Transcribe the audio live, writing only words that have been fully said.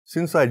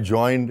Since I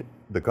joined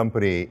the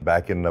company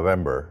back in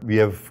November, we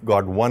have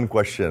got one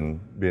question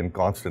being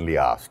constantly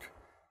asked.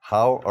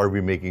 How are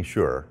we making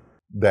sure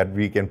that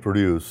we can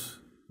produce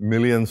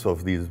millions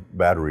of these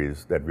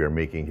batteries that we are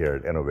making here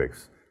at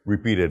Enovix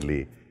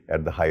repeatedly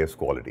at the highest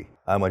quality?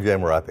 I'm Ajay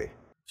Marathe,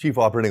 Chief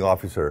Operating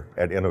Officer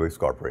at Enovix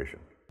Corporation.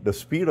 The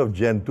speed of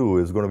Gen 2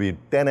 is going to be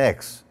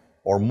 10x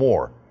or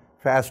more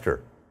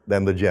faster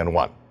than the Gen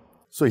 1.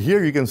 So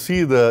here you can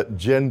see the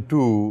Gen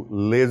 2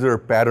 laser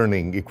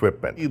patterning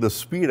equipment. The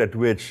speed at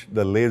which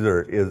the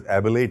laser is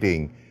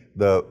ablating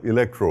the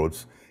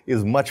electrodes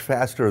is much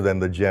faster than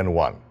the Gen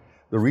 1.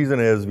 The reason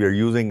is we are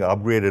using an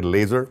upgraded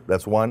laser,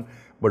 that's one,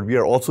 but we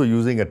are also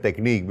using a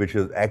technique which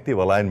is active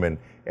alignment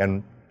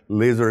and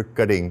laser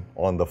cutting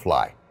on the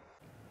fly.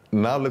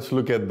 Now let's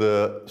look at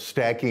the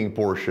stacking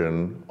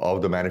portion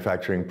of the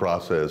manufacturing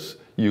process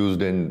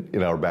used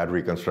in our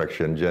battery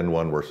construction, Gen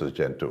 1 versus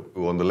Gen 2.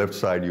 On the left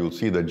side, you'll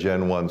see the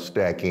Gen 1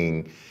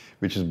 stacking,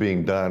 which is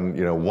being done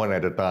one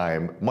at a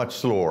time, much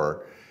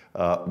slower.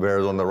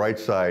 Whereas on the right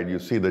side, you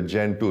see the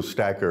Gen 2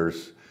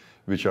 stackers,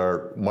 which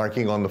are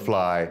marking on the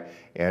fly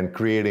and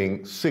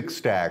creating 6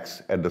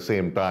 stacks at the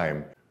same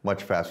time,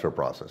 much faster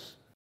process.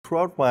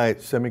 Throughout my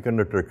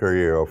semiconductor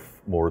career of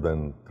more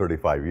than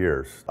 35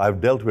 years, I've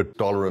dealt with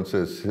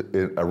tolerances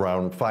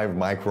around 5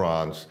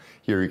 microns.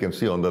 Here you can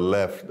see on the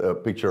left a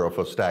picture of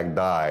a stacked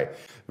die,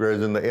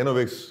 whereas in the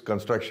Enovix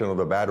construction of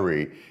the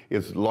battery,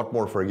 it's a lot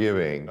more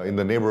forgiving, in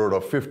the neighborhood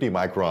of 50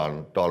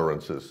 micron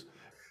tolerances.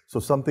 So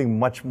something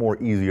much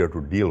more easier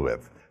to deal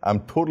with.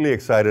 I'm totally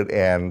excited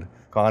and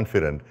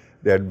confident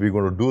that we're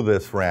going to do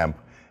this ramp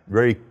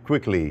very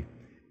quickly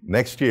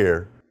next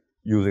year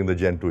using the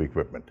Gen 2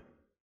 equipment.